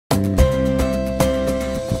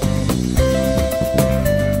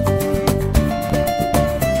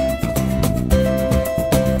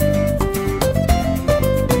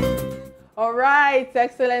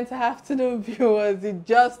excellent afternoon, viewers. You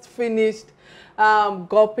just finished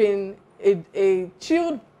gulping a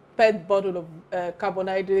chilled PET bottle of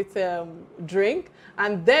carbohydrate drink,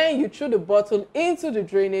 and then you threw the bottle into the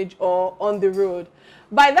drainage or on the road.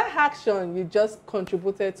 By that action, you just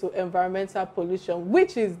contributed to environmental pollution,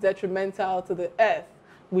 which is detrimental to the earth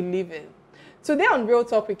we live in. Today on Real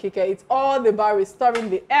Talk with Kike, it's all about restoring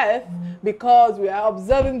the earth because we are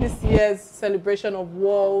observing this year's celebration of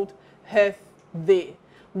World Earth Day.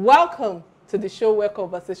 Welcome to the show where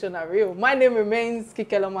conversation are real. My name remains Kike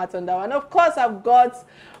Atanda-Owo, and of course I've got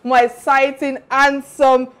my exciting,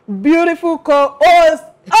 handsome, beautiful co-host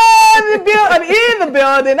in the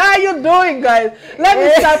building. How you doing, guys? Let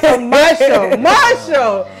me start from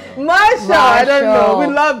Marshall. Marshall, I don't know.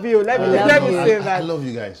 We love you. Let me say that. I love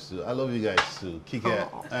you guys too. I love you guys too, Kike.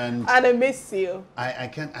 And I miss you. I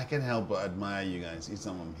can't help but admire you guys each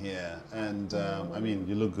time I'm here. And I mean,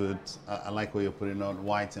 you look good. I like what you're putting on,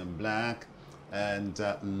 white and black. And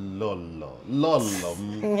lolo,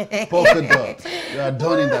 polka dot. You are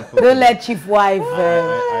done in that polka. Don't let chief wife.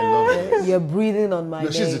 I love it. You're breathing on my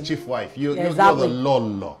name. She's the chief wife. You're exactly. the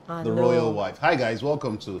lolo, the royal wife. Hi guys,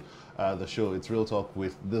 welcome to the show. It's Real Talk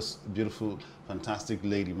with this beautiful, fantastic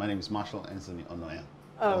lady. My name is Marshall Anthony Onoya.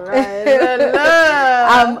 All right.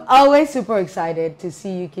 I'm always super excited to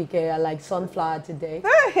see you, Kike. I like sunflower today.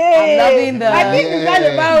 Hey, I'm loving the. I think it's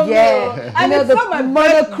all about yeah. And it's the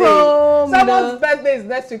monochrome. Someone's birthday is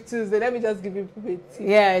next week Tuesday. Let me just give you a bit.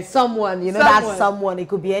 Yeah, someone. You know, that's someone. It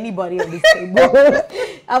could be anybody on this table.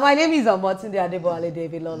 And my name is Omotunde Adebowale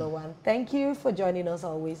David Lolowan. Thank you for joining us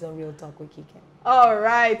always on Real Talk with Kike. All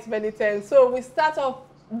right, many thanks. So we start off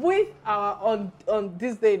with our on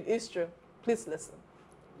this day in history. Please listen.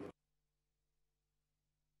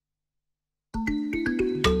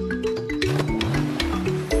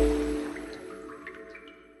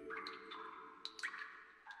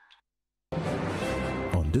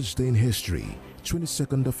 This day in history,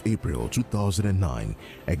 22nd of April 2009,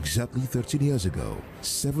 exactly 13 years ago,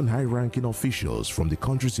 7 high-ranking officials from the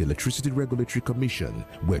country's Electricity Regulatory Commission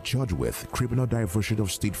were charged with criminal diversion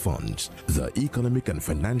of state funds. The Economic and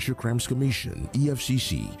Financial Crimes Commission,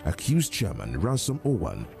 EFCC, accused Chairman Ransom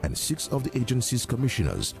Owan and 6 of the agency's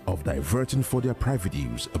commissioners of diverting for their private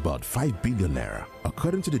use about 5 billion naira.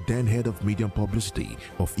 According to the then head of media publicity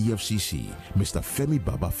of EFCC, Mr. Femi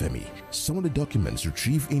Babafemi, some of the documents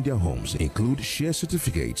retrieved in their homes include share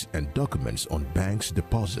certificates and documents on banks'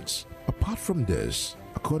 deposits. Apart from this,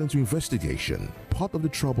 according to investigation, part of the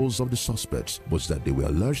troubles of the suspects was that they were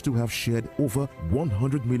alleged to have shared over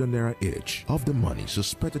 100 million naira each of the money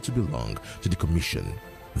suspected to belong to the commission.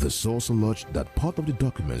 The source alleged that part of the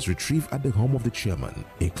documents retrieved at the home of the chairman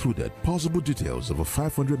included possible details of a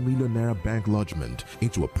 500 million naira bank lodgement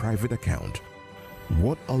into a private account.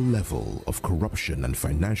 What a level of corruption and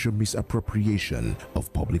financial misappropriation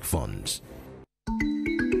of public funds.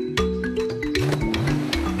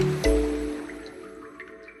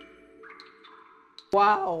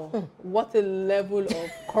 Wow, what a level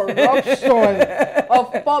of corruption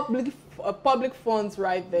of public funds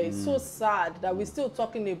right there. It's so sad that we're still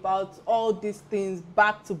talking about all these things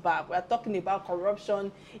back to back. We are talking about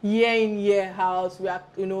corruption year in, year out. We are,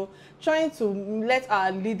 trying to let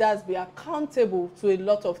our leaders be accountable to a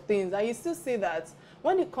lot of things. And you still see that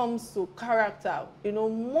when it comes to character,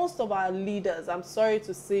 most of our leaders, I'm sorry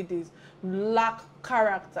to say this, lack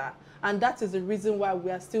character. And that is the reason why we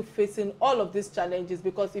are still facing all of these challenges.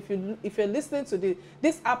 Because if you're listening to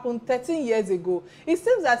this happened 13 years ago. It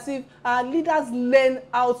seems as if our leaders learn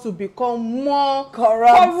how to become more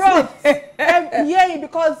corrupt. Yeah,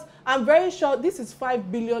 because I'm very sure this is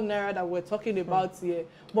 5 billion naira that we're talking about here.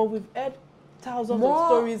 But we've heard thousands of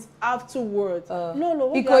stories afterwards. No,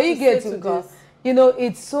 what do you have to say to this?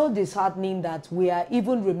 It's so disheartening that we are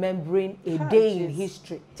even remembering a day in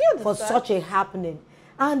history for such a happening.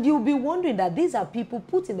 And you'll be wondering that these are people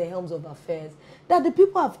put in the helms of affairs, that the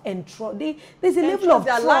people have entrusted. There's a level of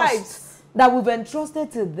trust that we've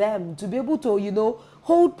entrusted to them to be able to,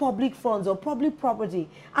 hold public funds or public property.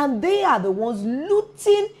 And they are the ones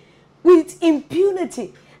looting with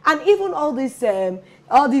impunity. And even all this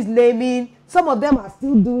naming, some of them are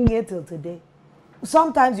still doing it till today.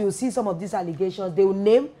 Sometimes you'll see some of these allegations, they will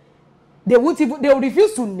name, they will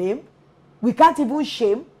refuse to name. We can't even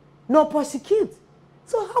shame, nor prosecute.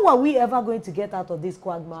 So how are we ever going to get out of this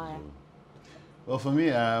quagmire? Well, for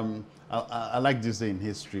me, I like this day in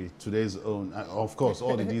history, today's own. Of course,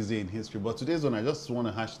 all the this day in history, but today's own, I just want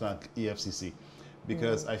to hashtag EFCC.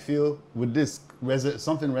 Because I feel with this,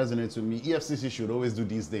 something resonates with me. EFCC should always do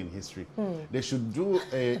this day in history. They should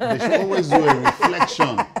always do a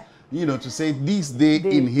reflection you know, to say this day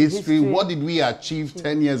in history, what did we achieve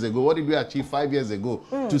 10 years ago? What did we achieve 5 years ago?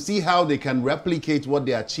 To see how they can replicate what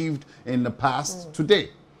they achieved in the past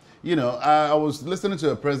today. You know, I was listening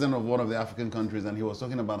to a president of one of the African countries, and he was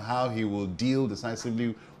talking about how he will deal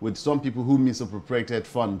decisively with some people who misappropriated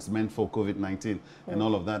funds meant for COVID-19 and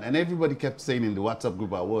all of that. And everybody kept saying in the WhatsApp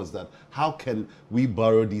group I was that, how can we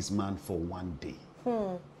borrow this man for one day?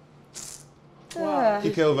 Wow.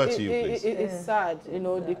 Kike, over to you, please. It's sad, you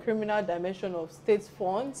know, the criminal dimension of state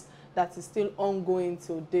funds that is still ongoing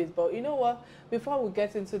till date. But you know what? Before we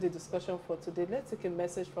get into the discussion for today, let's take a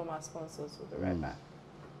message from our sponsors. We'll be right back.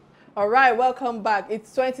 All right, welcome back.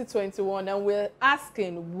 It's 2021, and we're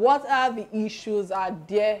asking, what are the issues our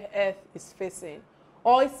dear Earth is facing?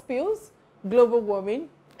 Oil spills, global warming,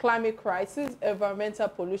 climate crisis, environmental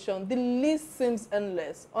pollution. The list seems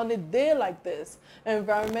endless. On a day like this,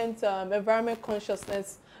 environment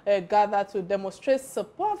consciousness gather to demonstrate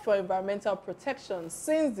support for environmental protection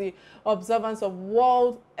since the observance of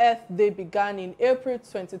World Earth Day began in April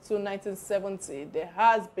 22, 1970. There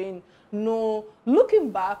has been no looking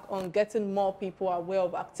back on getting more people aware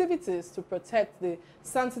of activities to protect the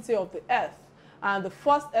sanctity of the Earth. And the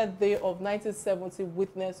first Earth Day of 1970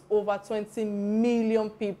 witnessed over 20 million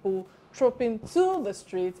people trooping to the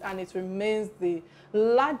streets, and it remains the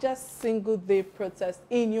largest single-day protest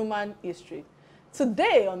in human history.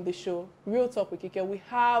 Today on the show, Real Talk with Kike, we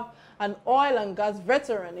have an oil and gas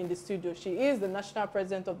veteran in the studio. She is the national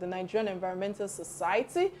president of the Nigerian Environmental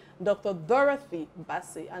Society, Dr. Dorothy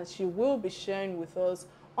Bassey, and she will be sharing with us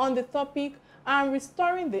on the topic and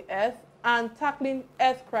restoring the earth and tackling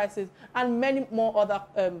earth crisis and many more other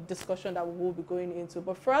discussion that we will be going into.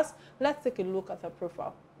 But first, let's take a look at her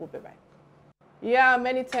profile. We'll be right. Yeah,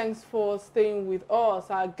 many thanks for staying with us.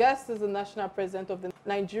 Our guest is the national president of the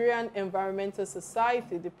Nigerian Environmental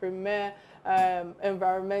Society, the premier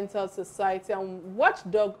environmental society and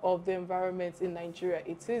watchdog of the environment in Nigeria.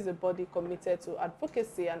 It is a body committed to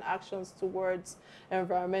advocacy and actions towards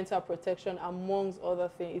environmental protection, amongst other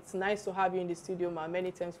things. It's nice to have you in the studio, ma'am. Many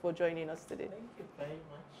thanks for joining us today. Thank you very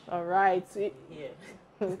much. All right. Yeah.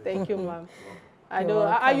 Thank you, ma'am. I know.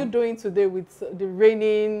 How are you doing today with the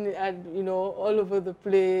raining and, you know, all over the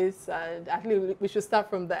place? And I think we should start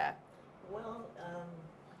from there. Well,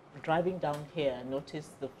 driving down here, I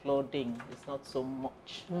noticed the flooding is not so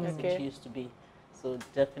much as it used to be. So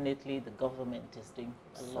definitely the government is doing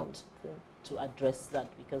a lot to address that,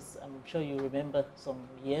 because I'm sure you remember some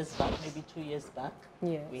years back, maybe 2 years back,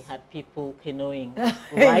 we had people canoeing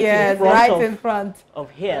right in front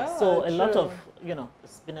of here. Yeah, so a lot of, you know,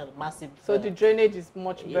 it's been a massive... So the drainage is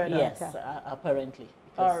much better. Yes, apparently.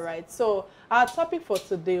 All right. So our topic for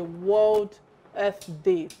today, World Earth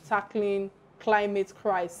Day, tackling climate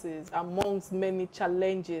crisis amongst many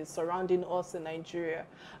challenges surrounding us in Nigeria.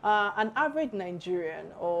 An average Nigerian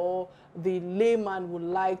or the layman would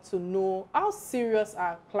like to know how serious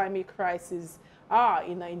our climate crisis are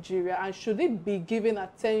in Nigeria, and should it be given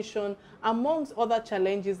attention amongst other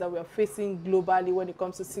challenges that we are facing globally when it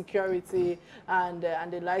comes to security and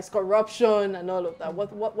the likes, corruption and all of that.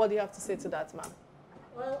 What do you have to say to that, ma'am?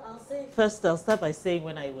 Well, I'll start by saying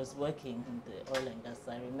when I was working in the oil and gas,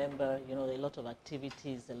 I remember, you know, a lot of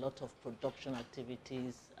activities, a lot of production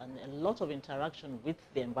activities, and a lot of interaction with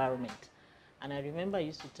the environment. And I remember I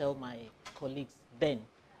used to tell my colleagues then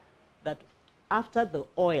that after the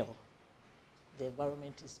oil, the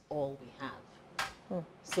environment is all we have.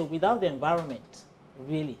 So without the environment,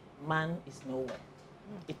 really, man is nowhere.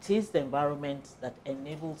 It is the environment that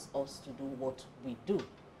enables us to do what we do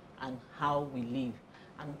and how we live.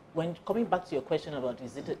 And when coming back to your question about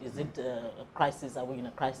is it a crisis, are we in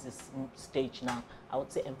a crisis stage now, I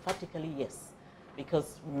would say emphatically yes.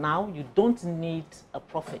 Because now you don't need a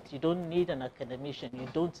prophet, you don't need an academician, you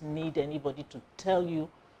don't need anybody to tell you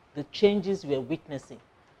the changes we are witnessing.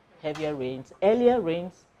 Heavier rains, earlier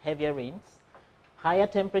rains, heavier rains, higher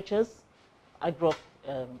temperatures. I grew up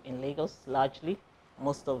in Lagos largely,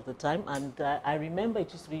 most of the time, and I remember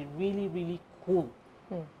it used to be really, really cool,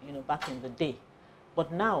 you know, back in the day.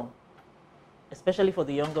 But now, especially for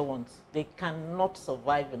the younger ones, they cannot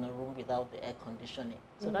survive in a room without the air conditioning.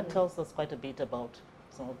 So that tells us quite a bit about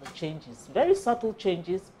some of the changes. Very subtle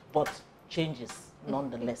changes, but changes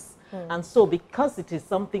nonetheless. And so because it is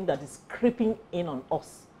something that is creeping in on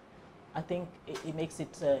us, I think it makes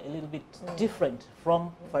it a little bit different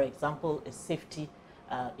from, for example, a safety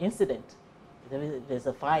incident. There's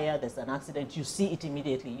a fire, there's an accident, you see it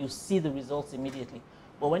immediately, you see the results immediately.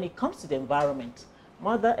 But when it comes to the environment,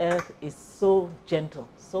 Mother Earth is so gentle,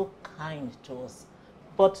 so kind to us,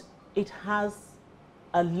 but it has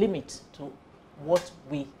a limit to what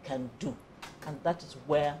we can do. And that is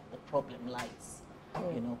where the problem lies.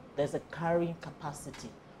 You know, there's a carrying capacity.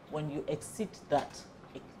 When you exceed that,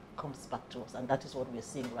 it comes back to us, and that is what we're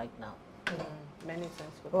seeing right now. Many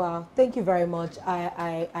thanks for that. Wow, thank you very much.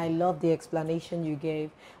 I love the explanation you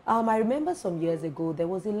gave. I remember some years ago, there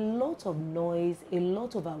was a lot of noise, a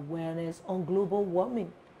lot of awareness on global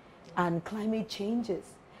warming and climate changes.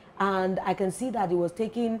 And I can see that it was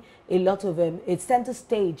taking a lot of, it center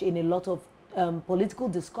stage in a lot of political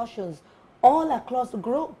discussions all across the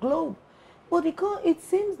globe. But it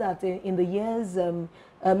seems that in the years,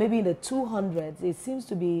 maybe in the 200s, it seems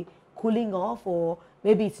to be cooling off, or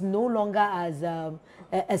maybe it's no longer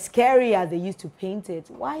as scary as they used to paint it.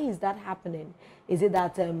 Why is that happening? Is it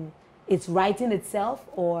that it's righting itself,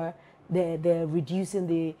 or they're reducing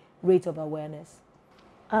the rate of awareness?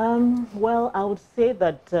 Well, I would say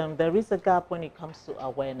that there is a gap when it comes to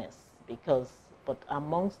awareness, but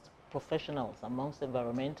amongst professionals, amongst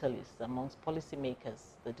environmentalists, amongst policymakers,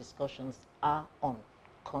 the discussions are on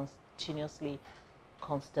continuously,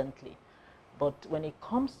 constantly. But when it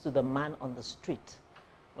comes to the man on the street,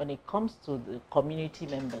 when it comes to the community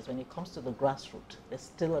members, when it comes to the grassroots, there's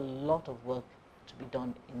still a lot of work to be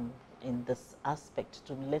done in this aspect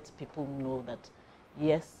to let people know that,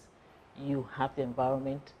 yes, you have the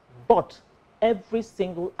environment, but every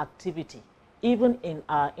single activity, even in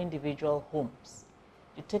our individual homes,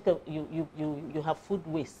 you have food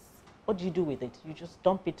waste. What do you do with it? You just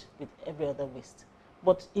dump it with every other waste.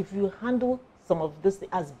 But if you handle some of this,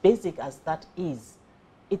 as basic as that is,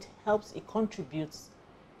 it helps, it contributes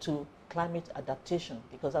to climate adaptation,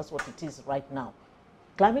 because that's what it is right now.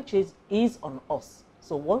 Climate change is on us.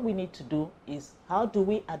 So what we need to do is, how do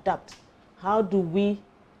we adapt? How do we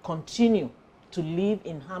continue to live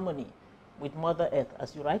in harmony with Mother Earth?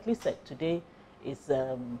 As you rightly said, today is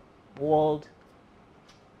World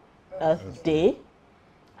Earth Day.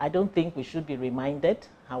 I don't think we should be reminded.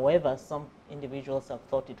 However, some individuals have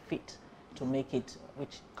thought it fit to make it,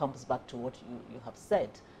 which comes back to what you have said.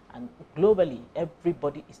 And globally,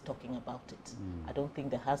 everybody is talking about it. I don't think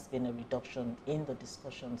there has been a reduction in the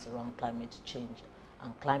discussions around climate change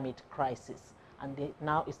and climate crisis. And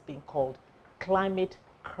now it's being called climate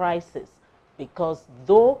crisis, because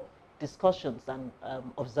though discussions and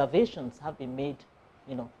observations have been made,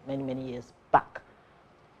 many, many years back,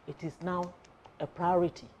 it is now a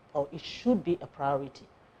priority, or it should be a priority,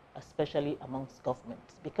 especially amongst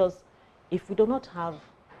governments. Because if we do not have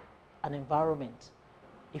an environment,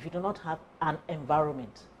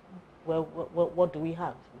 well, what do we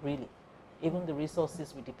have, really? Even the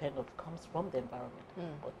resources we depend on comes from the environment,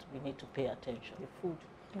 but we need to pay attention. The food.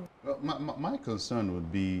 Well, my concern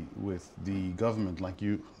would be with the government, like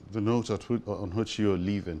the note on which you're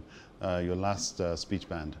leaving your last speech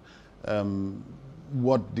band.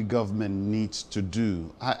 What the government needs to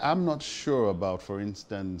do. I'm not sure about, for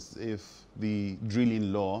instance, if the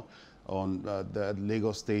drilling law on the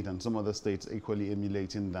Lagos state and some other states equally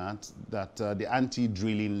emulating that the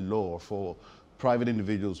anti-drilling law for private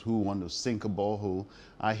individuals who want to sink a borehole.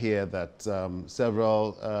 I hear that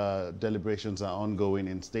several deliberations are ongoing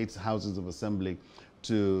in state houses of assembly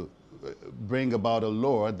to bring about a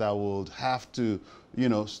law that would have to,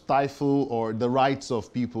 stifle or the rights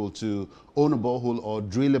of people to own a borehole or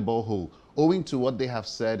drill a borehole, owing to what they have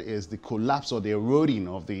said is the collapse or the eroding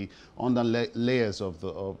of the layers of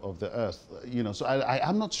the earth. So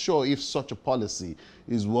I'm not sure if such a policy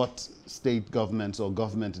is what state governments or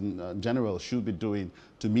government in general should be doing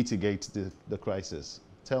to mitigate the crisis.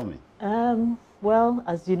 Tell me. Well,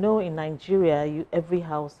 as you know, in Nigeria, every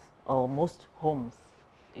house or most homes,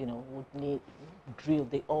 would need drill.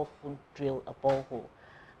 They often drill a borehole.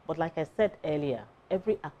 But like I said earlier,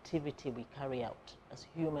 every activity we carry out as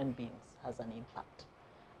human beings has an impact.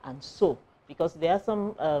 And so, because there are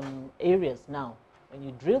some areas now, when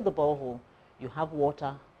you drill the borehole, you have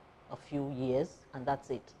water a few years, and that's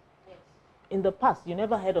it. Yes. In the past, you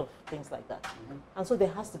never heard of things like that. And so there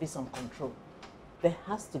has to be some control. There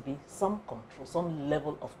has to be some control, some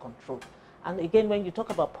level of control. And again, when you talk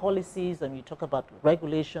about policies and you talk about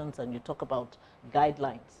regulations and you talk about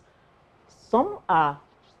guidelines, some are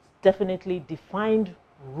definitely defined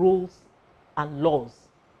rules and laws.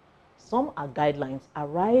 Some are guidelines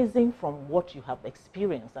arising from what you have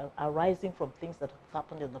experienced, arising from things that have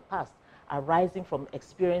happened in the past, arising from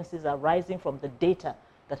experiences, arising from the data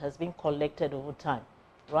that has been collected over time,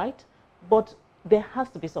 right? But there has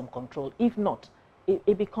to be some control. If not,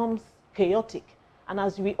 it becomes chaotic. And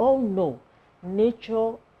as we all know,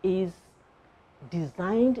 nature is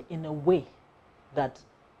designed in a way that,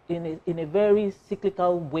 in a very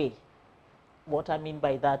cyclical way. What I mean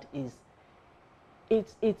by that is,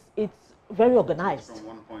 it's very organized. From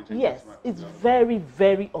one point Yes, it's very,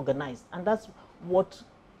 very organized. And that's what,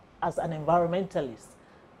 as an environmentalist,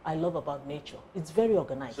 I love about nature. It's very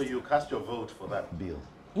organized. So you cast your vote for that bill?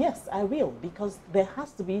 Yes, I will, because there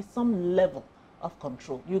has to be some level of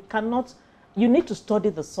control. You cannot, you need to study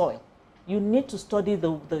the soil. You need to study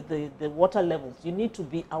the water levels. You need to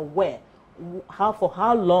be aware for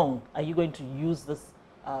how long are you going to use this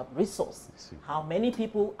resource? How many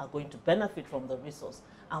people are going to benefit from the resource?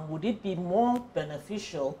 And would it be more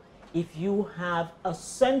beneficial if you have a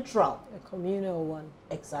central... A communal one.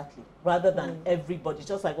 Exactly. Rather than everybody,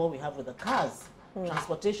 just like what we have with the cars.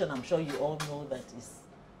 Transportation, I'm sure you all know that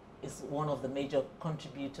is one of the major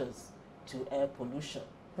contributors to air pollution.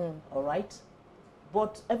 All right?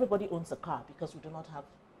 But everybody owns a car because we do not have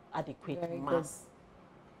adequate mass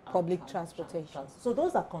public transportation. So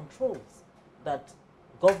those are controls that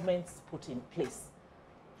governments put in place.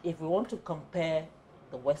 If we want to compare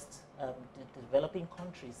the West, the developing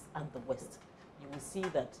countries and the West, you will see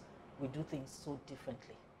that we do things so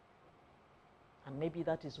differently. And maybe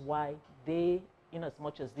that is why they, in as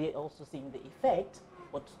much as they're also seeing the effect,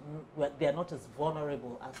 but they are not as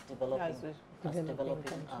vulnerable as developing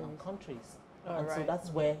countries. So that's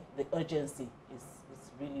where the urgency is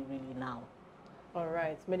really, really now. All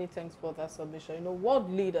right, many thanks for that submission. You know,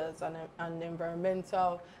 world leaders and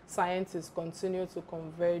environmental scientists continue to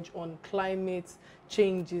converge on climate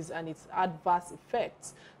changes and its adverse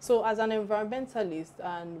effects. So as an environmentalist,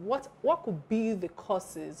 and what could be the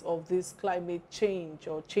causes of this climate change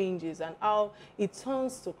or changes, and how it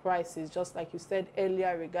turns to crisis, just like you said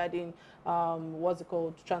earlier regarding what's it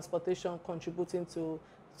called, transportation contributing to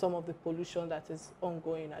some of the pollution that is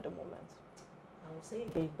ongoing at the moment? I will say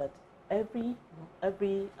again that every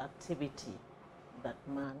activity that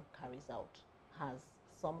man carries out has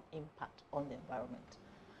some impact on the environment.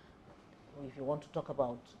 If you want to talk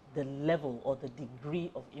about the level or the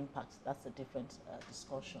degree of impact, that's a different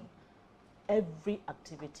discussion. Every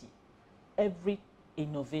activity, every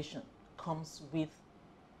innovation comes with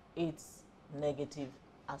its negative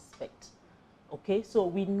aspect. Okay, so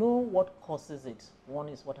we know what causes it. One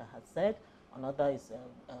is what I had said. Another is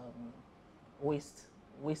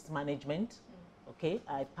waste management. Okay,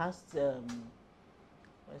 I passed,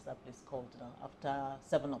 where's that place called now? After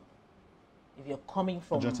 7-Up. If you're coming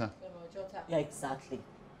from... Jota. Yeah, exactly.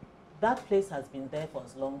 That place has been there for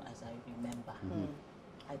as long as I remember.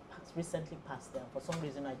 I recently passed there. For some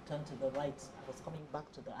reason, I turned to the right. I was coming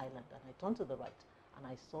back to the island, and I turned to the right, and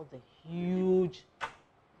I saw the huge...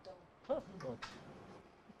 Oh, God.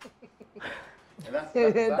 And that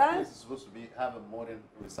place is supposed to have a modern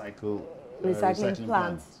recycling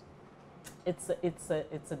plant. It's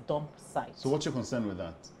a dump site. So what's your concern with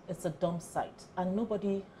that? It's a dump site, and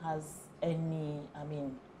nobody has any. I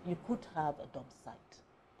mean, you could have a dump site,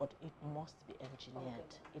 but it must be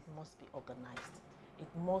engineered. It must be organized. It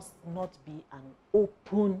must not be an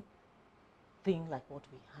open thing like what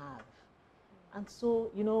we have. And so,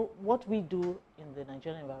 you know, what we do in the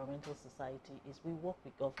Nigerian Environmental Society is we work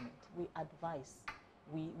with government, we advise,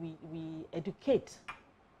 we educate,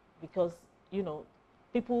 because, you know,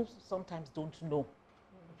 people sometimes don't know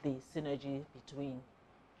the synergy between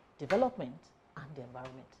development and the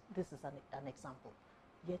environment. This is an example.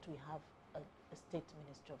 Yet we have a state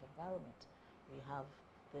ministry of environment. We have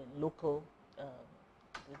the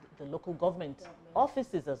local government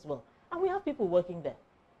offices as well. And we have people working there.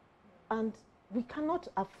 And we cannot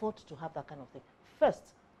afford to have that kind of thing.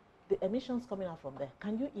 First, the emissions coming out from there.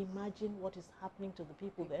 Can you imagine what is happening to the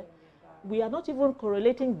people there? We are not even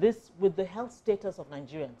correlating this with the health status of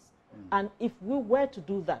Nigerians. And if we were to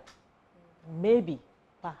do that, maybe,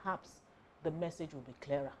 perhaps, the message will be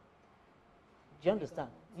clearer. Do you understand?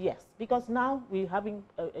 Yes, because now we're having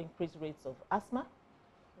increased rates of asthma.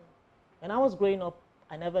 When I was growing up,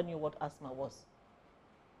 I never knew what asthma was.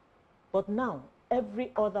 But now,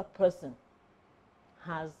 every other person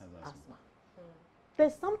has asthma.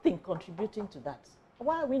 There's something contributing to that.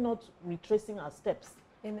 Why are we not retracing our steps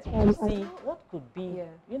to see what could be,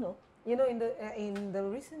 you know? You know, in the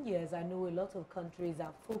recent years, I know a lot of countries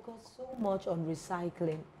have focused so much on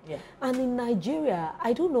recycling. Yeah. And in Nigeria,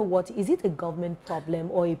 I don't know is it a government problem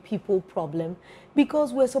or a people problem?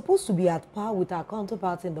 Because we're supposed to be at par with our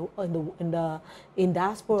counterparts in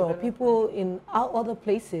diaspora or people in our other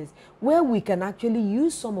places where we can actually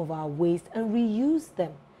use some of our waste and reuse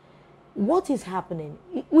them. What is happening?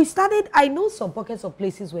 We started, I know some pockets of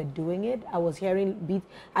places were doing it. I was hearing,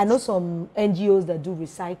 I know some NGOs that do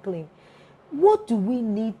recycling. What do we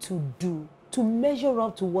need to do to measure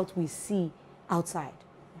up to what we see outside?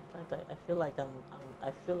 In fact, I feel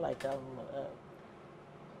like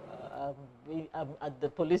I'm at the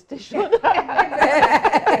police station.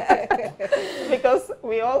 Because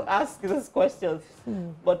we all ask these questions.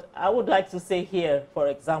 But I would like to say here, for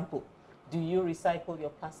example, do you recycle your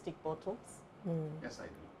plastic bottles? Yes, I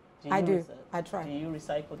do. I do. I try. Do you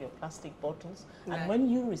recycle your plastic bottles? Yeah. And when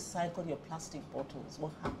you recycle your plastic bottles,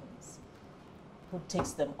 what happens? Who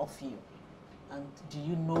takes them off you? And do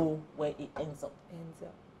you know where it ends up?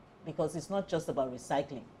 Because it's not just about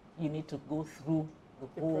recycling. You need to go through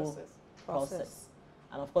the whole process.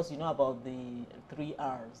 And of course, you know about the 3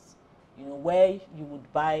 R's. You know, where you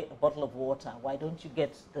would buy a bottle of water, why don't you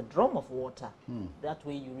get the drum of water? That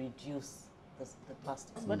way you reduce the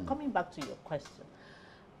plastics. But coming back to your question,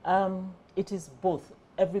 it is both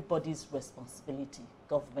everybody's responsibility,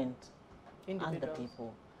 government and the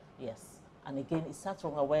people. Yes. And again, it starts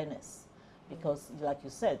from awareness. Because like you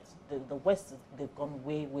said, the West, they've gone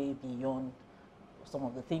way, way beyond some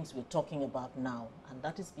of the things we're talking about now. And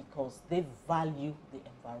that is because they value the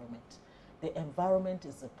environment. The environment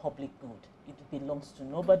is a public good. It belongs to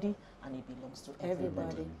nobody and it belongs to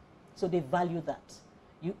everybody. So they value that.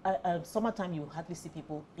 Summertime, you hardly see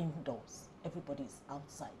people indoors. Everybody is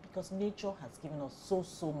outside because nature has given us so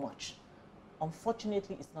much.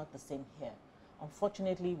 Unfortunately, it's not the same here.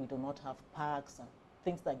 Unfortunately, we do not have parks and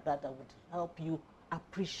things like that that would help you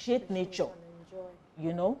appreciate nature.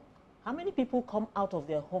 You know, how many people come out of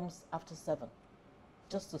their homes after 7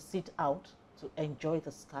 just to sit out, to enjoy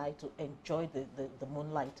the sky, to enjoy the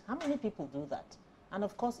moonlight? How many people do that? And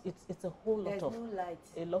of course, it's a whole lot of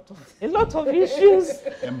a lot of issues.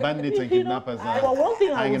 And bandits and kidnappers well, one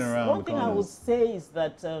thing I would say is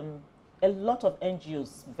that a lot of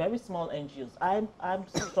NGOs, very small NGOs. I'm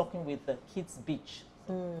talking with the Kids Beach,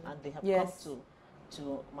 and they have come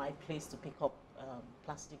to my place to pick up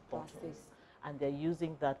plastic bottles, and they're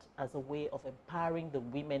using that as a way of empowering the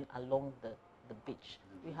women along the beach.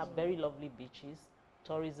 We have very lovely beaches.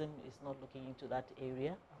 Tourism is not looking into that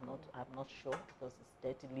area. I'm not sure because it's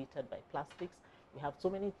dirty, littered by plastics. We have so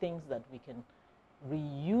many things that we can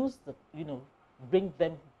reuse, bring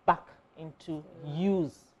them back into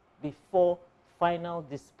use before final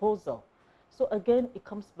disposal. So again, it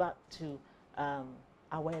comes back to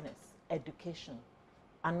awareness, education,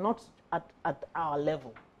 and not at our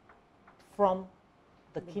level, from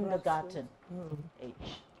the kindergarten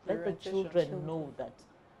age. Let the children know that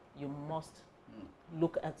you must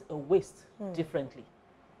look at a waste differently.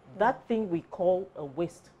 That thing we call a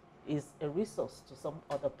waste is a resource to some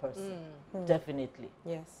other person, definitely.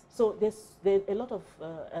 Yes. So there's a lot of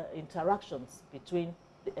interactions between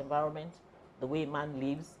the environment, the way man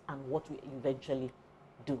lives, and what we eventually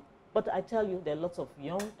do. But I tell you, there are lots of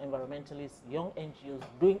young environmentalists, young NGOs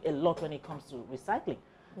doing a lot when it comes to recycling.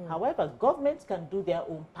 However, governments can do their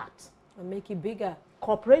own part. And make it bigger.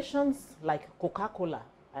 Corporations like Coca-Cola,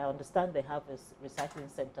 I understand they have a recycling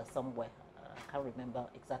center somewhere. I can't remember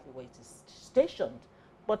exactly where it is stationed.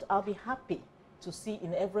 But I'll be happy to see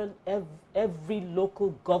in every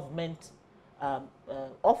local government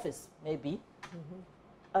office, maybe,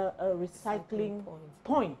 a recycling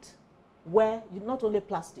point where you not only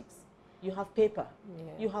plastics, you have paper,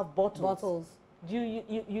 you have bottles.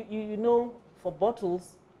 You know, for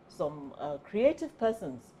bottles, some creative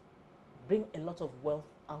persons bring a lot of wealth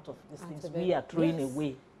out of these things we are throwing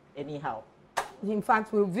away anyhow. In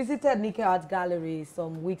fact, we visited Kike Art Gallery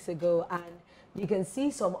some weeks ago, and you can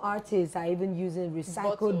see some artists are even using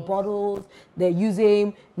recycled bottles. They're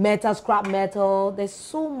using metal, scrap metal. There's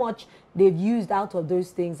so much they've used out of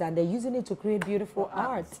those things, and they're using it to create beautiful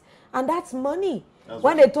art. And that's money.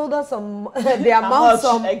 When they told us the amount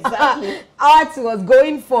some art was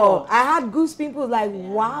going for, I had goosebumps like,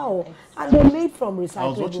 wow. And they made from recyclable I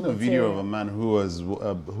was watching a video of a man who was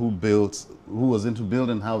into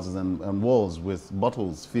building houses and walls with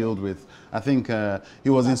bottles filled with, I think he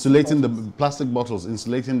was insulating the plastic bottles,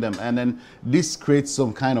 insulating them, and then this creates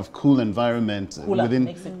some kind of cool environment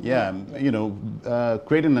within,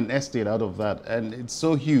 creating an estate out of that, and it's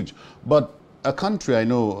so huge. But a country I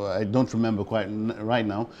know, I don't remember quite right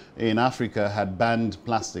now, in Africa had banned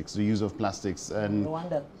plastics, the use of plastics, and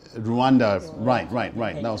Rwanda, right,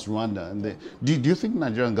 that was Rwanda. And do you think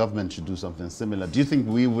Nigerian government should do something similar? Do you think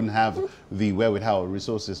we wouldn't have the wherewithal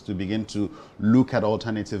resources to begin to look at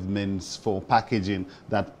alternative means for packaging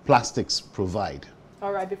that plastics provide?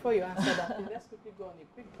 All right, before you answer that, let's quickly go on a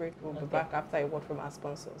quick break. We'll be back after a word from our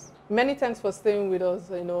sponsors. Many thanks for staying with us.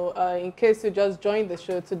 In case you just joined the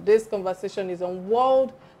show, today's conversation is on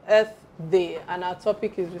World Earth Day, and our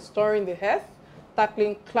topic is restoring the earth,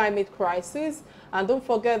 tackling climate crisis. And don't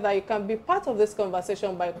forget that you can be part of this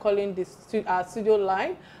conversation by calling our studio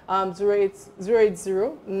line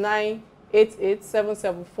 080-9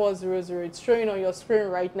 08088774000. It's showing on your screen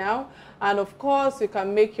right now. And of course, you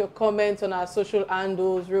can make your comments on our social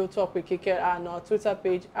handles, Real Talk with Kike, and our Twitter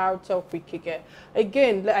page, Real Talk with Kike.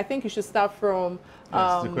 Again, I think you should start from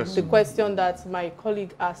the question that my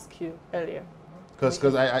colleague asked you earlier. Because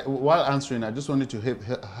while answering, I just wanted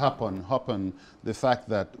to hop on the fact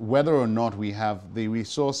that whether or not we have the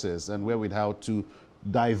resources and where we'd how to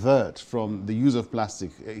divert from the use of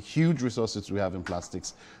plastic, huge resources we have in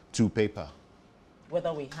plastics, to paper.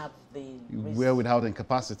 Whether we have the where without in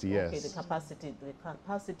capacity, yes. Okay, the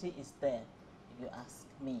capacity is there, if you ask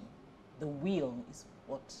me. The will is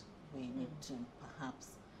what we need to perhaps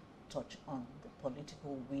touch on, the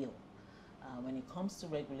political will. When it comes to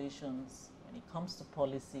regulations, when it comes to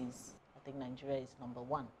policies, I think Nigeria is number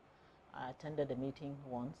one. I attended a meeting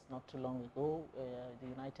once, not too long ago, the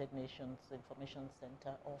United Nations Information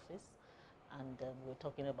Center office, and we were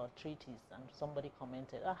talking about treaties, and somebody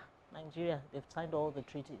commented, Nigeria, they've signed all the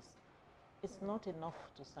treaties. It's not enough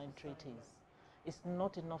to sign treaties. It's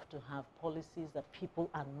not enough to have policies that people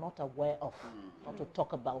are not aware of, not to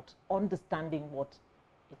talk about, understanding what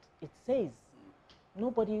it says.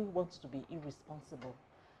 Nobody wants to be irresponsible.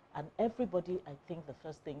 And everybody, I think the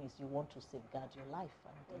first thing is you want to safeguard your life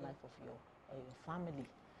and the life of your family.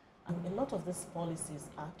 And a lot of these policies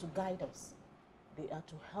are to guide us. They are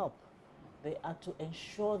to help. They are to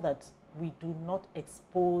ensure that we do not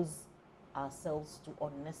expose ourselves to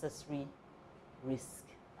unnecessary risk,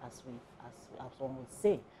 as one would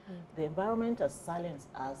say. The environment, as silent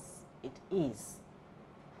as it is,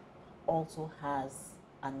 also has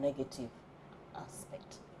a negative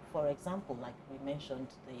aspect. For example, like we mentioned,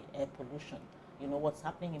 the air pollution. You know what's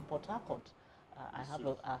happening in Port Harcourt? I have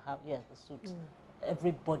the suit.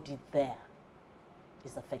 Everybody there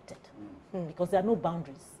is affected because there are no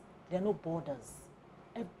boundaries, there are no borders.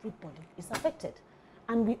 Everybody is affected,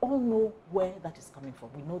 and we all know where that is coming from.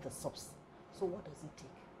 We know the source. So what does it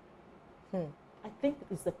take? I think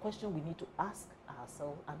it's the question we need to ask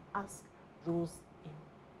ourselves and ask those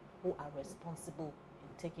who are responsible in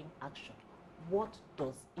taking action. What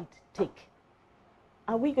does it take?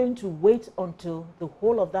 Are we going to wait until the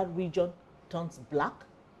whole of that region turns black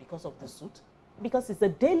because of the soot? Because it's a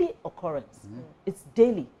daily occurrence. It's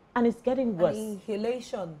daily, and it's getting worse. And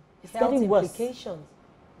inhalation, it's health getting worse. implications.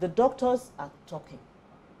 The doctors are talking.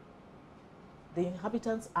 The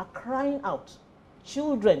inhabitants are crying out.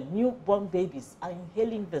 Children, newborn babies are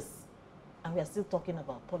inhaling this, and we are still talking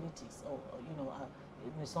about politics, or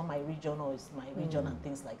it's not my region, or it's my region, and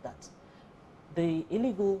things like that. The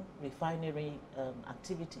illegal refinery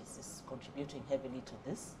activities is contributing heavily to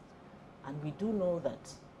this, and we do know that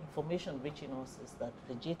information reaching us is that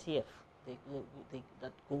the JTF,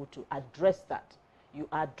 that go to address that. You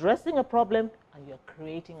are addressing a problem and you are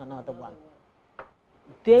creating another one.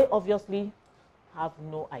 They obviously have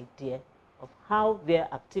no idea of how their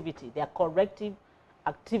activity, their corrective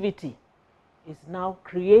activity, is now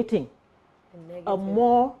creating a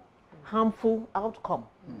more harmful outcome.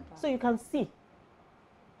 So you can see,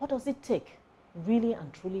 what does it take? Really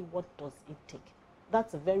and truly, what does it take?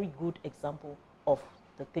 That's a very good example of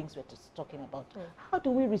the things we're just talking about. How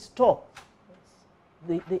do we restore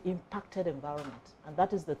the impacted environment? And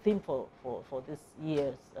that is the theme for this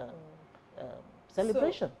year's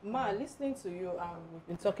celebration. So, Ma, listening to you, we've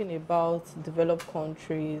been talking about developed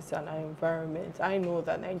countries and our environment. I know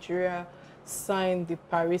that Nigeria signed the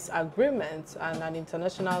Paris Agreement and an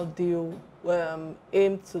international deal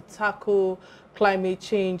aimed to tackle climate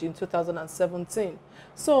change in 2017.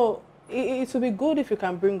 So it would be good if you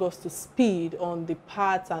can bring us to speed on the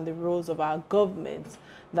parts and the roles of our government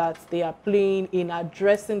that they are playing in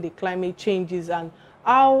addressing the climate changes, and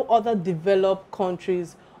how other developed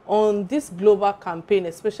countries on this global campaign,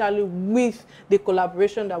 especially with the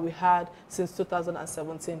collaboration that we had since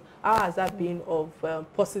 2017. How has that been of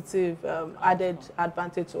positive added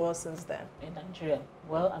advantage to us since then? In Nigeria,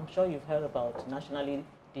 well, I'm sure you've heard about nationally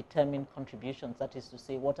determined contributions. That is to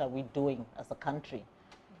say, what are we doing as a country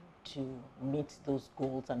to meet those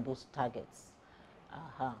goals and those targets?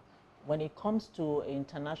 When it comes to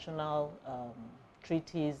international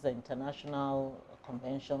treaties, international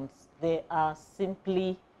conventions, they are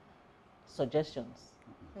simply suggestions,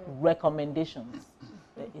 recommendations.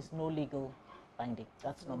 There is no legal binding.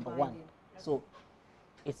 That's number one. So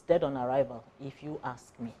it's dead on arrival, if you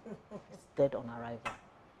ask me. It's dead on arrival.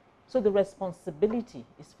 So the responsibility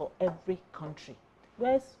is for every country.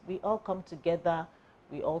 Whereas we all come together,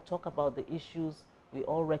 we all talk about the issues, we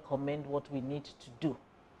all recommend what we need to do.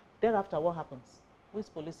 Thereafter, what happens? Who is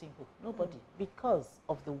policing who? Nobody. Because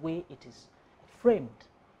of the way it is framed,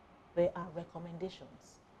 there are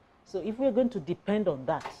recommendations. So if we're going to depend on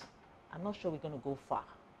that, I'm not sure we're going to go far,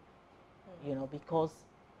 you know, because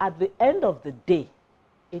at the end of the day,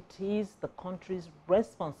 it is the country's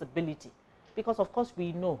responsibility. Because, of course,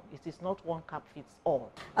 we know it is not one cap fits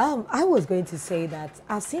all. I was going to say that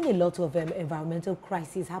I've seen a lot of environmental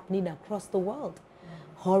crises happening across the world.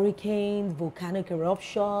 Hurricanes, volcanic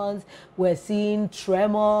eruptions, we're seeing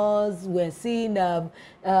tremors, we're seeing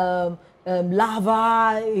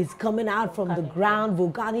lava is coming out from the ground,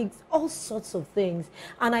 volcanics, all sorts of things.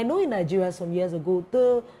 And I know in Nigeria some years ago,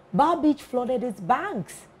 the Bar Beach flooded its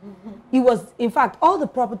banks. It was, in fact, all the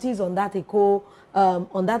properties on that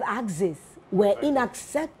on that axis were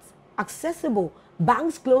inaccessible.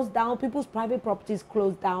 Banks closed down, people's private properties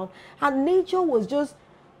closed down, and nature was just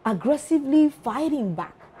aggressively fighting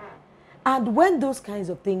back. And when those kinds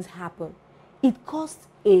of things happen, it costs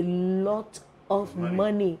a lot of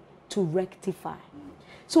money to rectify.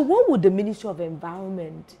 So what would the Ministry of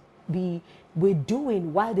Environment be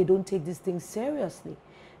doing while they don't take these things seriously?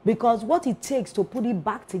 Because what it takes to put it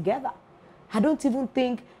back together, I don't even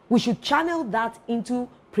think we should channel that into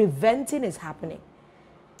preventing it happening.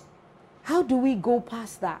 How do we go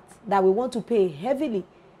past that we want to pay heavily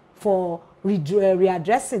for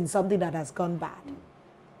readdressing something that has gone bad?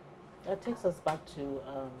 That takes us back to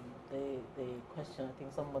the question. I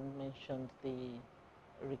think someone mentioned the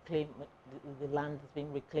land is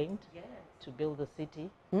being reclaimed to build the city.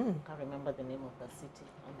 I can't remember the name of the city.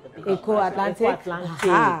 Eco-Atlantic. There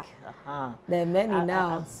are many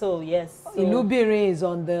now. And so, yes. So, Ilubiri is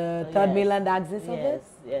on the third mainland axis of it?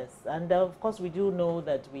 Yes. And of course, we do know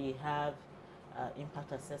that we have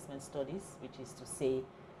impact assessment studies, which is to say,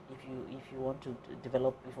 if you want to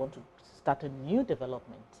develop, if you want to start a new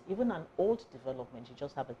development, even an old development, you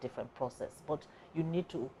just have a different process. But you need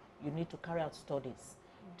to carry out studies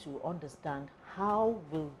to understand how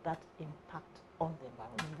will that impact on the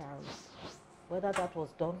environment. Whether that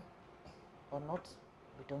was done or not,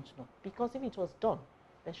 we don't know. Because if it was done,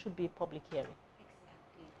 there should be a public hearing.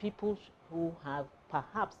 People who have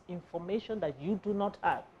perhaps information that you do not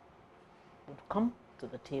have would come to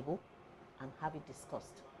the table and have it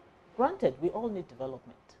discussed. Granted, we all need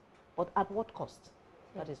development, but at what cost?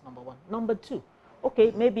 That is number one. Number two,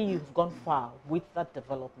 okay, maybe you've gone far with that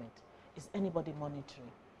development. Is anybody monitoring?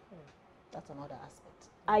 That's another aspect.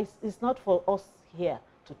 It's not for us here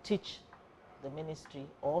to teach the ministry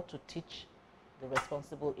or to teach the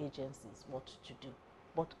responsible agencies what to do.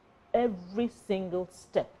 But every single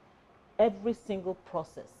step, every single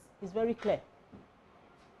process is very clear.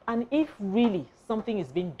 And if really something is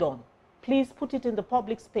being done, please put it in the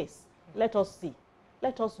public space. Let us see.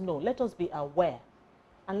 Let us know. Let us be aware.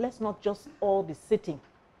 And let's not just all be sitting,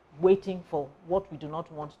 waiting for what we do not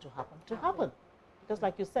want to happen. Because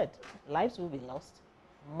like you said, lives will be lost,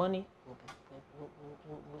 money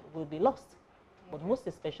will be lost, but most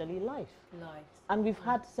especially life. And we've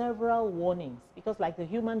had several warnings, because like the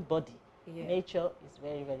human body, nature is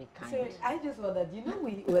very, very kind. So I just wondered, you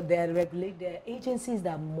know, there are agencies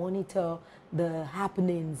that monitor the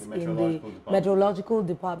happenings in the meteorological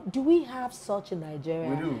department. Do we have such in Nigeria?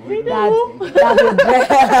 We do.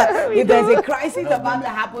 If there's a crisis about to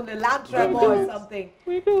happen, a land tremor or something.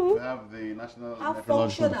 We do. We have the National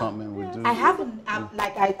Meteorological Department. We do. I haven't,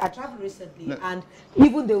 I traveled recently, and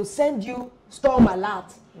even they will send you storm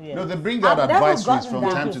alert. Yes. No, they bring out advisories from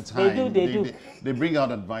time to time. They bring out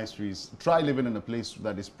advisories. Try living in a place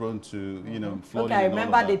that is prone to, you know, flooding. Okay, I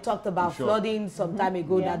remember they talked about flooding some time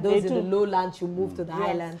ago, that those in the lowlands should move to the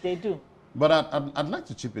highlands. They do. But I'd like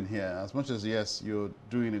to chip in here, as much as, yes, you're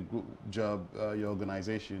doing a good job, your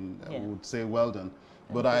organization would say well done.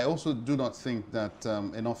 But I also do not think that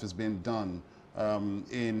enough is being done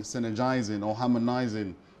in synergizing or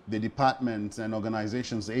harmonizing the departments and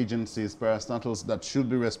organizations, agencies, parastatals that should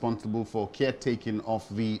be responsible for caretaking of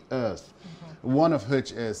the earth. One of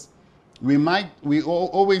which is, we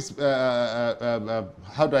always,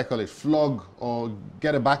 how do I call it, flog or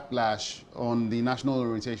get a backlash on the National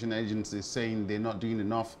Orientation Agency saying they're not doing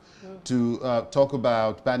enough to talk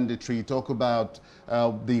about banditry, talk about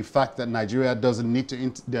the fact that Nigeria doesn't need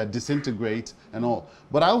to disintegrate and all.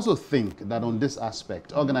 But I also think that on this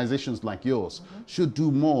aspect, organizations like yours should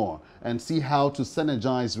do more and see how to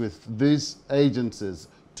synergize with these agencies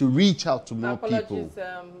to reach out to more people. Apologies,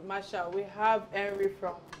 Masha, we have Henry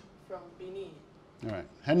from Benin. All right.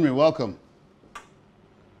 Henry, welcome.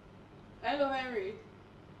 Hello, Henry.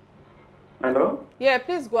 Hello? Yeah,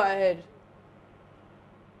 please go ahead.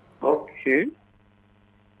 Okay.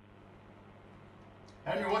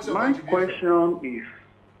 Henry, what's your My question is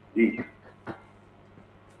this.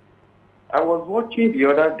 I was watching the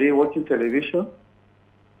other day, watching television.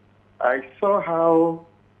 I saw how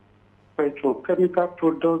petrochemical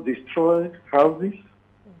products destroy houses,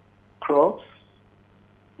 crops,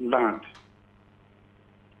 land.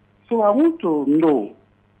 So I want to know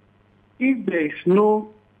if there is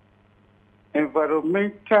no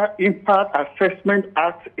Environmental Impact Assessment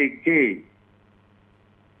Act again,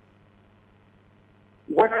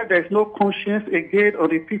 whether there's no conscience again on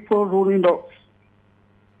the people ruling us.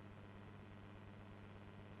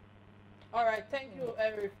 All right, thank you,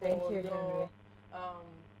 Eric, for your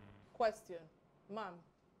question. Ma'am,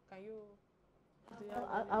 can you...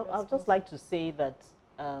 I'd just like to say that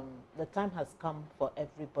the time has come for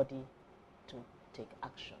everybody to take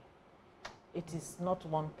action. It is not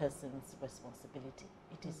one person's responsibility.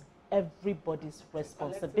 It is everybody's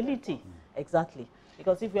responsibility. Exactly.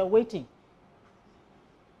 Because if we are waiting...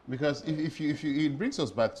 Because if you, it brings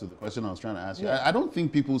us back to the question I was trying to ask you. I don't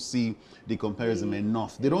think people see the comparison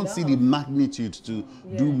enough. They don't see the magnitude to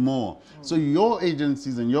do more. So your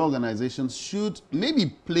agencies and your organizations should maybe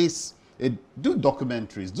place, do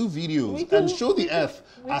documentaries, do videos, and show the earth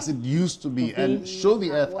as it used to be, and show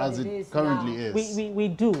the earth as it currently is. We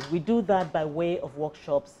do that by way of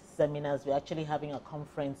workshops, seminars. We're actually having a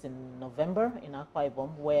conference in November in Akwa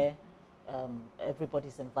Ibom where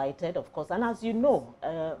everybody's invited, of course. And as you know,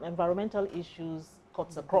 environmental issues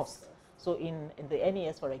cuts across. So in the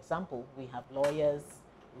NES, for example, we have lawyers,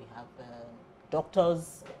 we have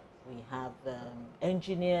doctors, we have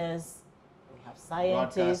engineers, we have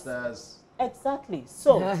scientists. Broadcasters. Exactly.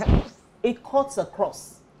 So it cuts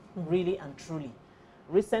across, really and truly.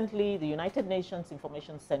 Recently, the United Nations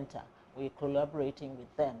Information Center, we're collaborating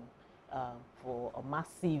with them for a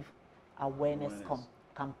massive awareness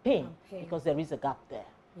campaign, because there is a gap there.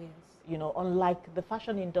 Yes. You know, unlike the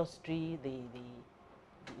fashion industry,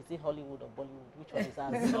 is it Hollywood or Bollywood? Which one is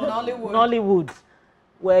ours? Nollywood. Nollywood,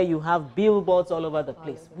 where you have billboards all over the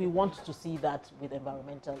place. We want to see that with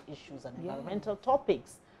environmental issues and environmental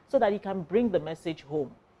topics, so that you can bring the message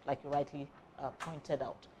home, like you rightly pointed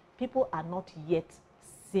out. People are not yet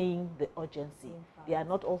seeing the urgency. They are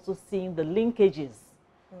not also seeing the linkages.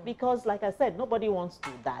 Because, like I said, nobody wants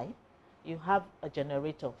to die. You have a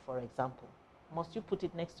generator, for example. Must you put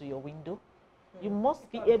it next to your window? You must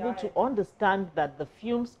be able to understand that the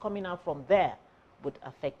fumes coming out from there would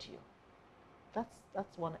affect you.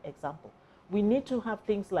 That's one example. We need to have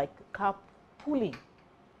things like carpooling,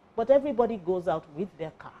 but everybody goes out with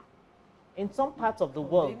their car. In some parts of the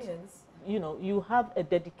world, you know, you have a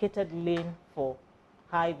dedicated lane for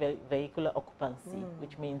high vehicular occupancy,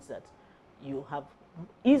 which means that you have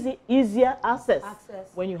easier access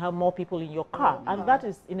when you have more people in your car, and that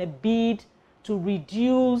is in a bid to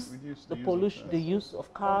reduce the pollution, the use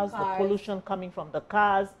of cars, the pollution coming from the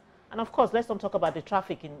cars, and of course, let's not talk about the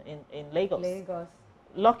traffic in Lagos.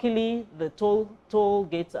 Luckily, the toll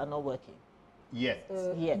gates are not working. Yet.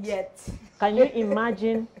 Can you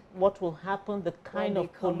imagine what will happen? The kind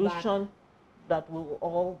of pollution that we will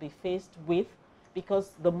all be faced with,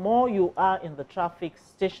 because the more you are in the traffic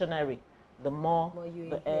stationary, the more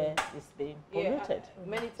the air is being polluted.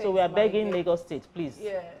 So we are begging Lagos State, please.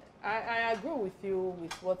 Yeah, I agree with you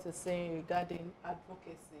with what you're saying regarding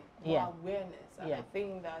advocacy, more awareness. And I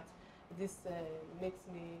think that this makes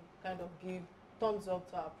me kind of give thumbs up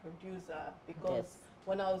to our producer, because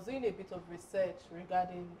when I was doing a bit of research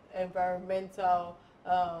regarding environmental,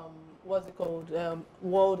 what's it called,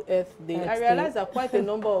 World Earth Day, I realized that quite a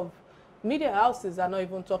number of media houses are not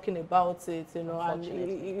even talking about it, you know, and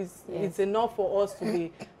it's enough for us to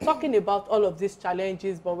be talking about all of these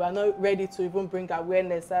challenges, but we are not ready to even bring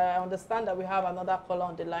awareness. I understand that we have another caller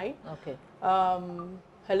on the line. Okay.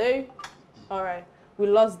 Hello? All right. We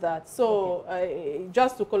lost that. So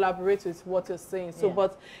just to collaborate with what you're saying. So,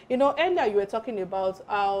 but, you know, earlier you were talking about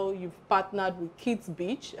how you've partnered with Kids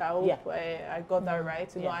Beach. I hope I got that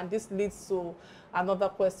right. You know, and this leads to another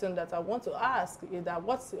question that I want to ask, is that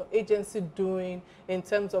what's your agency doing in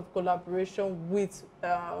terms of collaboration with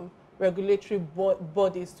regulatory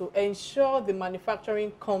bodies to ensure the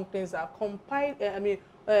manufacturing companies are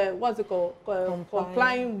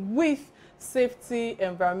complying with safety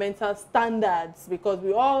environmental standards? Because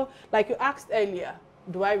we all, like you asked earlier,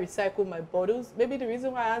 do I recycle my bottles? Maybe the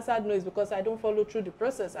reason why I answered no is because I don't follow through the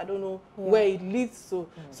process. I don't know where it leads to.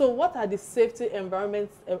 So what are the safety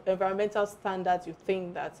environmental standards you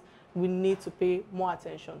think that we need to pay more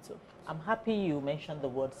attention to? I'm happy you mentioned the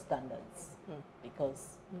word standards,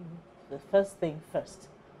 because the first thing first,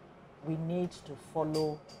 we need to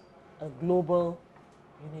follow a global,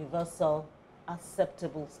 universal,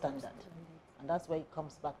 acceptable standard. And that's where it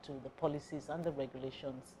comes back to the policies and the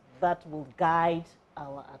regulations that will guide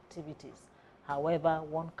our activities. However,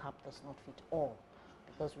 one cap does not fit all,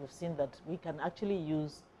 because we've seen that we can actually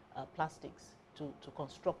use plastics to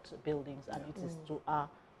construct buildings, and it is to our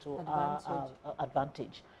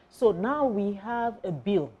advantage. So now we have a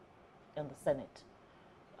bill in the Senate,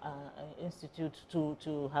 institute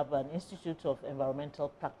to have an Institute of Environmental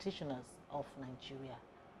Practitioners of Nigeria,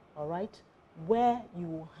 all right, where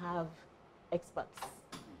you have experts,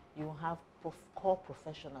 you have core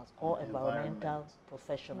professionals, core environmental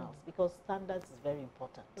professionals, because standards is very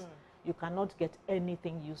important. You cannot get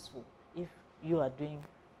anything useful if you are doing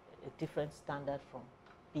a different standard from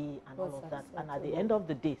B and all of that. And at the end of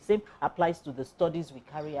the day, same applies to the studies we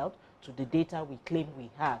carry out, to the data we claim we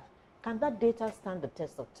have. Can that data stand the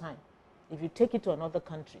test of time? If you take it to another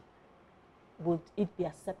country, would it be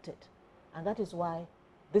accepted? And that is why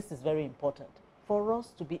this is very important, for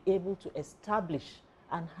us to be able to establish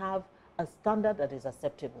and have a standard that is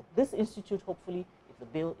acceptable. This institute, hopefully, if the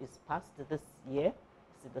bill is passed this year,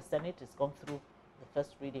 the Senate has gone through the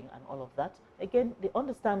first reading and all of that. Again, the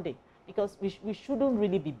understanding, because we shouldn't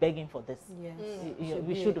really be begging for this. Yes.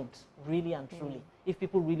 We shouldn't, really and truly, if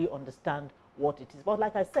people really understand what it is. But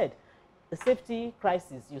like I said, the safety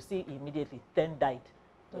crisis, you see immediately 10 died,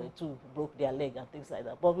 2 broke their leg and things like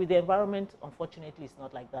that. But with the environment, unfortunately, it's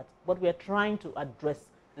not like that. But we're trying to address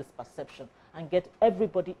this perception and get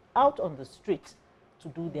everybody out on the street to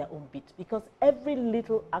do their own bit, because every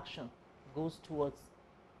little action goes towards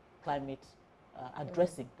climate,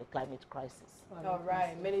 addressing the climate crisis. All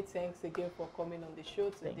right, many thanks again for coming on the show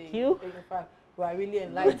today. Thank you. In fact, we are really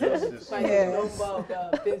enlightened by the number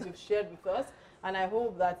of things you've shared with us. And I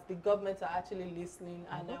hope that the government are actually listening,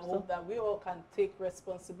 and I hope that we all can take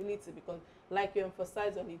responsibility, because like you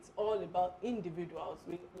emphasize on, it's all about individuals.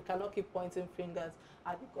 We cannot keep pointing fingers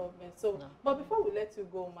at the government. So, but before we let you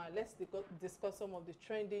go, Ma, let's discuss some of the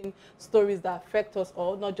trending stories that affect us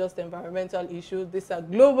all, not just environmental issues. These are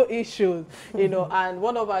global issues, you know, and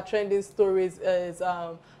one of our trending stories is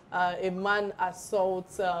a man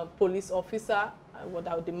assaults a police officer.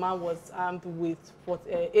 The man was armed with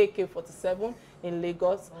AK-47 in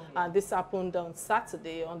Lagos, and this happened on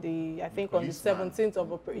Saturday, on the, I think on the 17th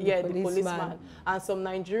of April. Yeah, the policeman. And some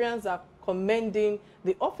Nigerians are commending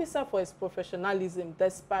the officer for his professionalism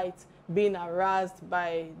despite being harassed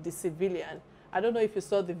by the civilian. I don't know if you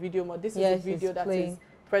saw the video, but this is a video that is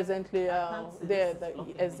presently there.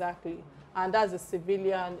 Exactly. And that's a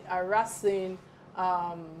civilian harassing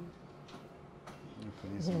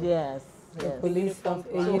yes. Yes. Uniform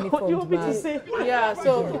what do you want me to say? Yeah,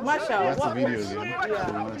 so Masha, that's the video again. Yeah.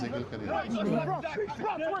 So we want to take a look at it.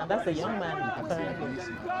 And that's a young man, apparently.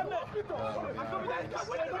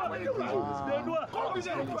 I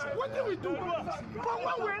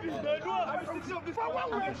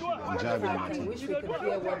wish we could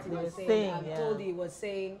hear what he was saying. I'm told he was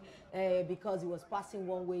saying because he was passing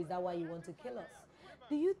one way, is that why you want to kill us?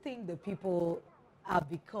 Do you think the people are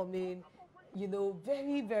becoming, you know,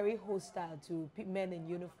 very, very hostile to men in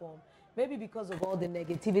uniform? Maybe because of all the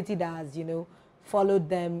negativity that has, you know, followed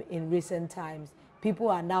them in recent times. People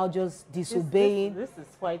are now just disobeying. This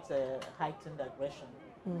is quite a heightened aggression,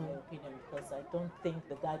 in my opinion, because I don't think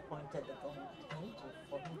the guy pointed the gun at him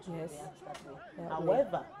for him to react that way.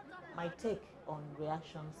 However, my take on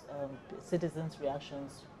reactions, citizens'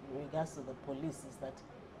 reactions in regards to the police is that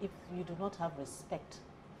if you do not have respect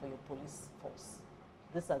for your police force,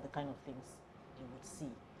 these are the kind of things you would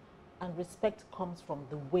see. And respect comes from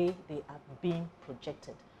the way they are being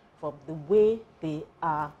projected, from the way they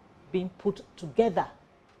are being put together.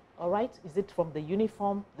 All right? Is it from the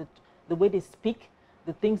uniform, the way they speak,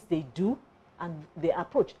 the things they do, and the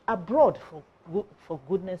approach? Abroad, for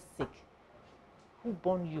goodness sake, who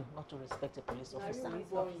born you not to respect a police officer?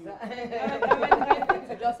 I think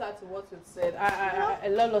to just add to what you said,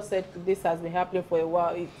 Lolo said this has been happening for a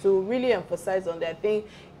while. To really emphasize on that, I think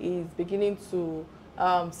is beginning to,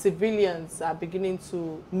 civilians are beginning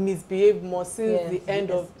to misbehave more since the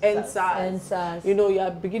end of NSAS. You know, you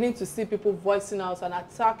are beginning to see people voicing out and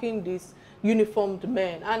attacking these uniformed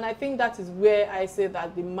men. And I think that is where I say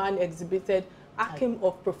that the man exhibited acting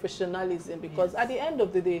of professionalism, because at the end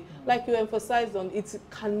of the day, like you emphasized on, it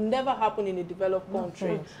can never happen in a developed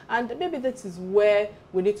country. And maybe that is where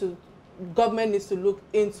we need to, government needs to look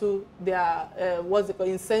into their what's it called,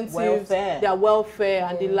 incentives, their welfare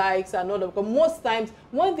and the likes and all that. Because most times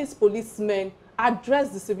when these policemen address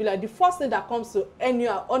the civilian, the first thing that comes to any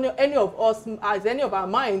of us, as any of our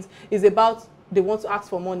minds, is about they want to ask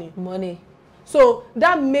for money. So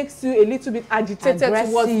that makes you a little bit agitated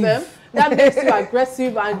towards them. That makes you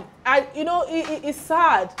aggressive, and you know, it's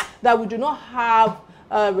sad that we do not have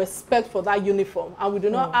respect for that uniform, and we do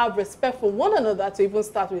not have respect for one another to even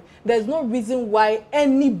start with. There's no reason why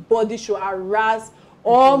anybody should harass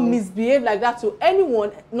or misbehave like that to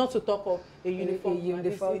anyone, not to talk of a uniform.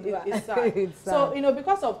 It's sad. It's sad. So, you know,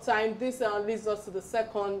 because of time, this leads us to the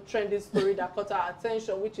second trending story that caught our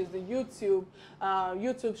attention, which is the YouTube.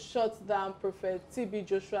 YouTube shut down Prophet TB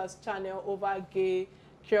Joshua's channel over gay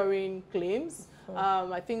curing claims.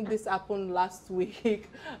 I think this happened last week.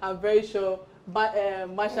 I'm very sure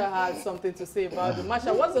Masha has something to say about it.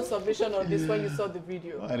 Masha, what's the submission on this when you saw the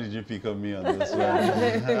video? Why did you pick on me on this one?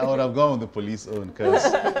 I would have gone with the police own,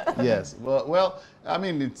 because yes. Well, I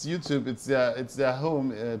mean, it's YouTube. It's their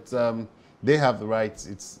home. It's they have the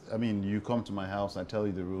rights. I mean, you come to my house, I tell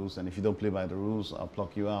you the rules, and if you don't play by the rules, I'll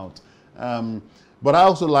pluck you out. But I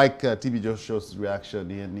also like TB Joshua's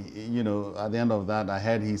reaction. And you know, at the end of that, I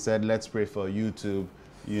heard he said, "Let's pray for YouTube."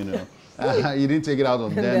 You know. He didn't take it out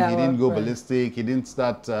on them. He didn't go ballistic. He didn't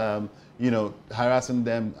start, you know, harassing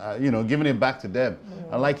them, you know, giving it back to them.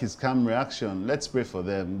 I like his calm reaction. Let's pray for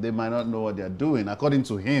them. They might not know what they're doing. According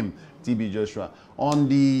to him, TB Joshua, on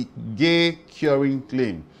the gay curing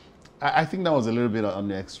claim, I think that was a little bit on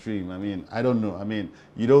the extreme. I mean, I don't know. I mean,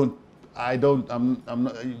 I'm not a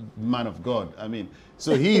man of God. I mean,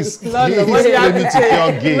 so he's claiming to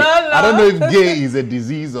cure gay. I don't know if gay is a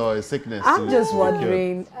disease or a sickness. I'm just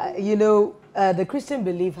wondering, you know, the Christian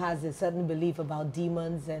belief has a certain belief about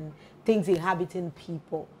demons and things inhabiting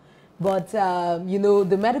people. But, you know,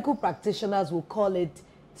 the medical practitioners will call it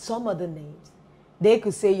some other names. They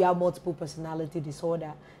could say you have multiple personality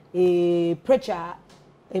disorder. A preacher,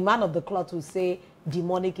 a man of the cloth will say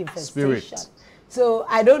demonic infestation. Spirit. So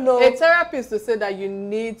I don't know. A therapist to say that you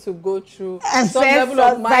need to go through some level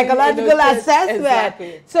of psychological assessment.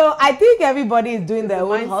 Exactly. So I think everybody is doing their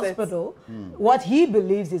own hospital. What he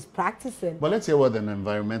believes is practicing. But let's hear what an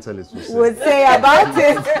environmentalist would say about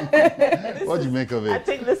it. What do you make of it? I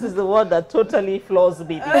think this is the one that totally floors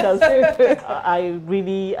me, because I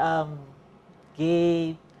really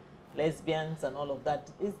gay, lesbians, and all of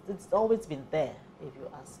that. It's always been there, if you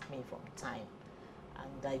ask me, from time.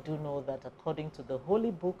 And I do know that according to the holy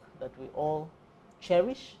book that we all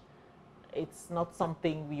cherish, it's not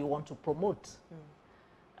something we want to promote.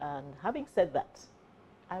 And having said that,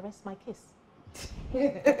 I rest my case.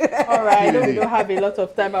 All right, I know we don't have a lot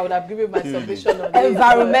of time. I would have given my submission on this.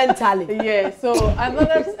 Environmentally. Yeah, so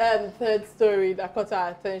another third story that caught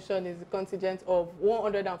our attention is the contingent of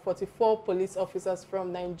 144 police officers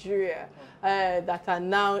from Nigeria that are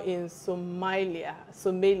now in Somalia.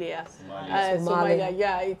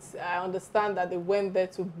 Yeah, I understand that they went there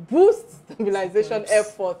to boost stabilization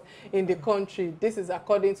efforts in the country. This is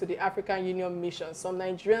according to the African Union mission. Some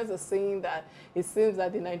Nigerians are saying that it seems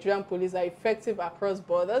that the Nigerian police are effective across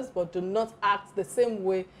borders but do not act the same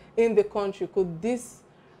way in the country. Could this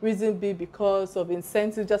reason be because of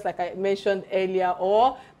incentives, just like I mentioned earlier,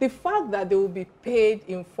 or the fact that they will be paid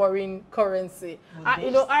in foreign currency?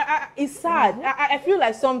 You know, it's sad. I feel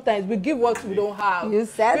like sometimes we give what we don't have. You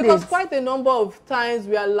said it. Because quite a number of times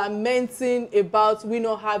we are lamenting about we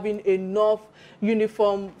not having enough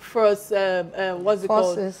uniform forces in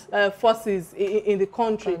the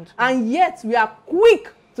country. And yet we are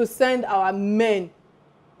quick to send our men.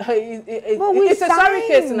 It's a sorry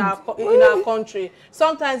case in our country.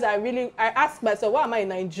 Sometimes I ask myself, why am I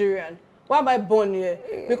Nigerian? Why am I born here?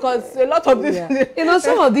 Because a lot of this, you know,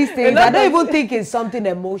 some of these things I don't even think it's something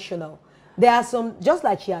emotional. There are some, just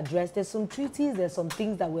like she addressed, there's some treaties, there's some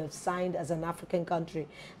things that we have signed as an African country,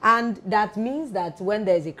 and that means that when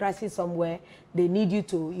there's a crisis somewhere, they need you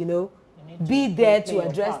to, you know, be there to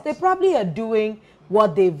address. They probably are doing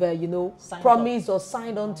what they've, you know, promised or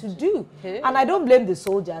signed on to do. And I don't blame the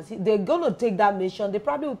soldiers. They're going to take that mission. They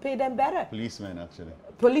probably will pay them better. Policemen, actually.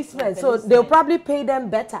 Policemen. So they'll probably pay them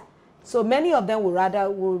better. So many of them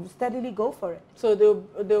will steadily go for it. So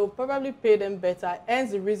they'll probably pay them better.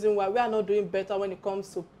 Hence the reason why we are not doing better when it comes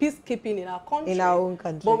to peacekeeping in our country. In our own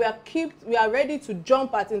country. But we are ready to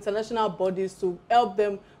jump at international bodies to help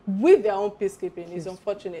them with their own peacekeeping. It's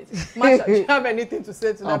unfortunate. Masha, do you have anything to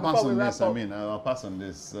say to that before we wrap up? I'll pass on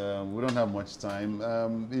this. We don't have much time.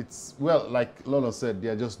 It's, well, like Lolo said,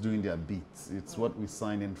 they're just doing their beats. It's what we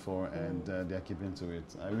signed in for, and they're keeping to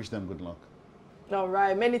it. I wish them good luck. All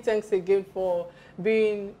right. Many thanks again for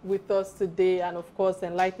being with us today, and of course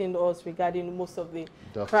enlightening us regarding most of the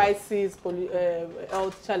crises,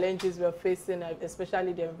 health challenges we're facing,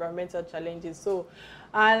 especially the environmental challenges. So,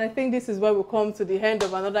 and I think this is where we come to the end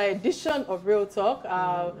of another edition of Real Talk.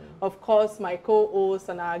 Of course, my co-host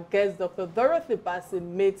and our guest, Dr. Dorothy Bassey,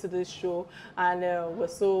 made to this show, and we're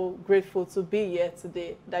so grateful to be here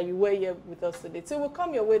today, that you were here with us today. So we'll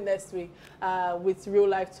come your way next week with real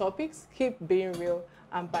life topics. Keep being real,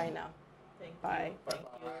 and bye now. Thank you. Bye. Thank you.